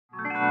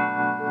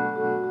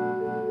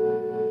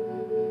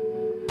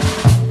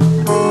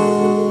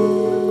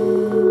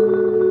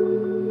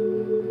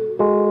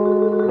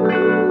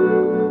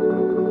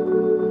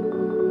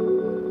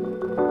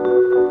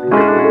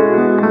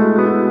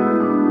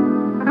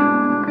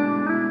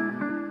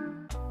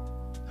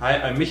Hi,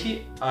 I'm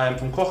Michi, I'm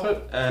from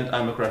Kochel and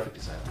I'm a graphic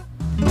designer.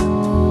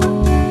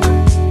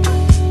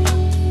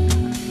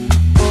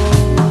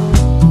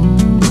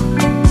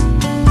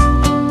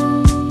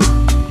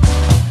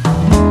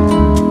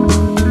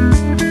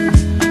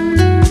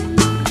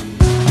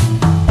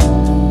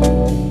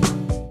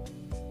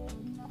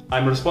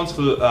 I'm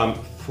responsible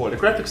for the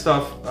graphic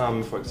stuff,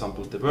 for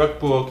example the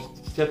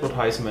workbook, the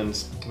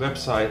advertisements,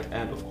 website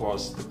and of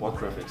course the board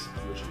graphics,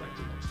 which I like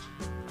the most.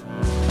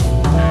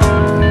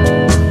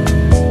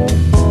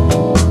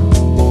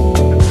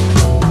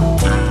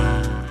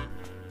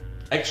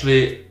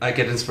 Actually, I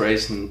get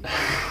inspirations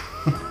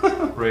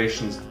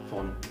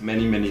from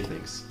many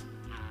things.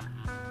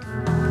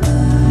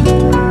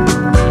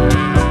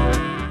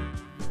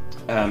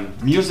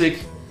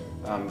 Music,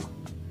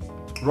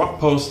 rock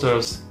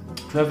posters,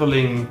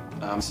 traveling,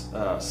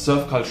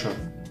 surf culture.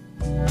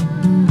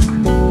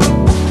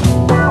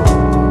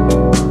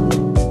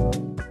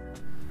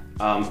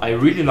 I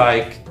really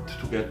like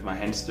to get my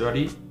hands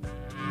dirty.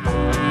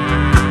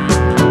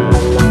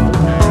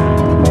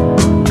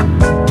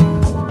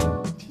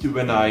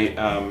 When I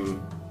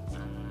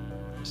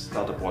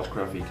start a board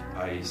graphic,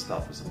 I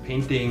start with a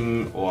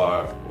painting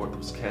or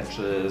do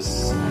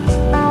sketches.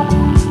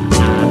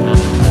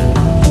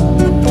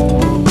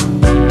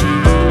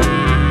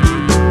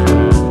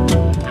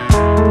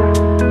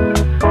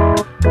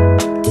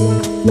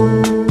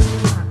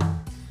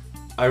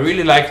 I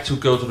really like to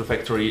go to the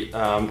factory.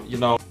 You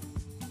know,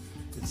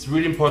 it's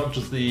really important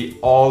to see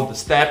all the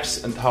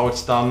steps and how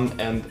it's done,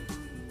 and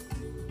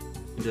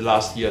in the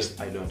last years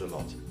I learned a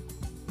lot.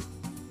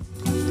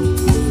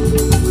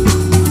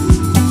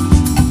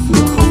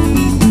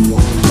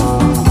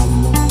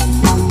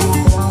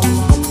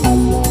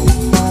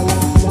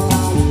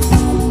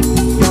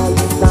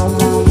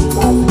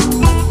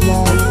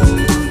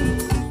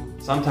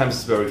 Sometimes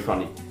it's very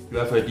funny. You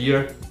have an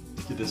idea,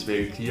 it is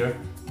very clear,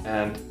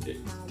 and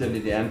then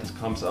in the end it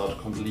comes out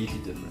completely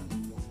different.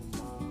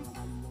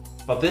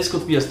 But this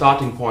could be a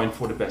starting point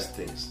for the best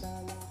things.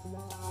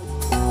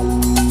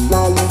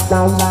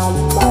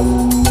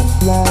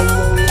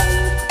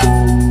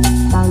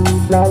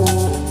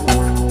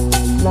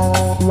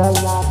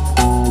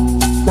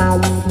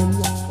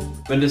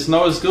 When the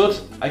snow is good,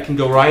 I can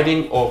go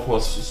riding or for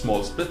a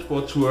small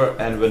splitboard tour,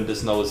 and when the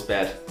snow is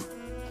bad,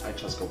 I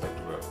just go back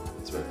to work.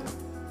 It's very fun.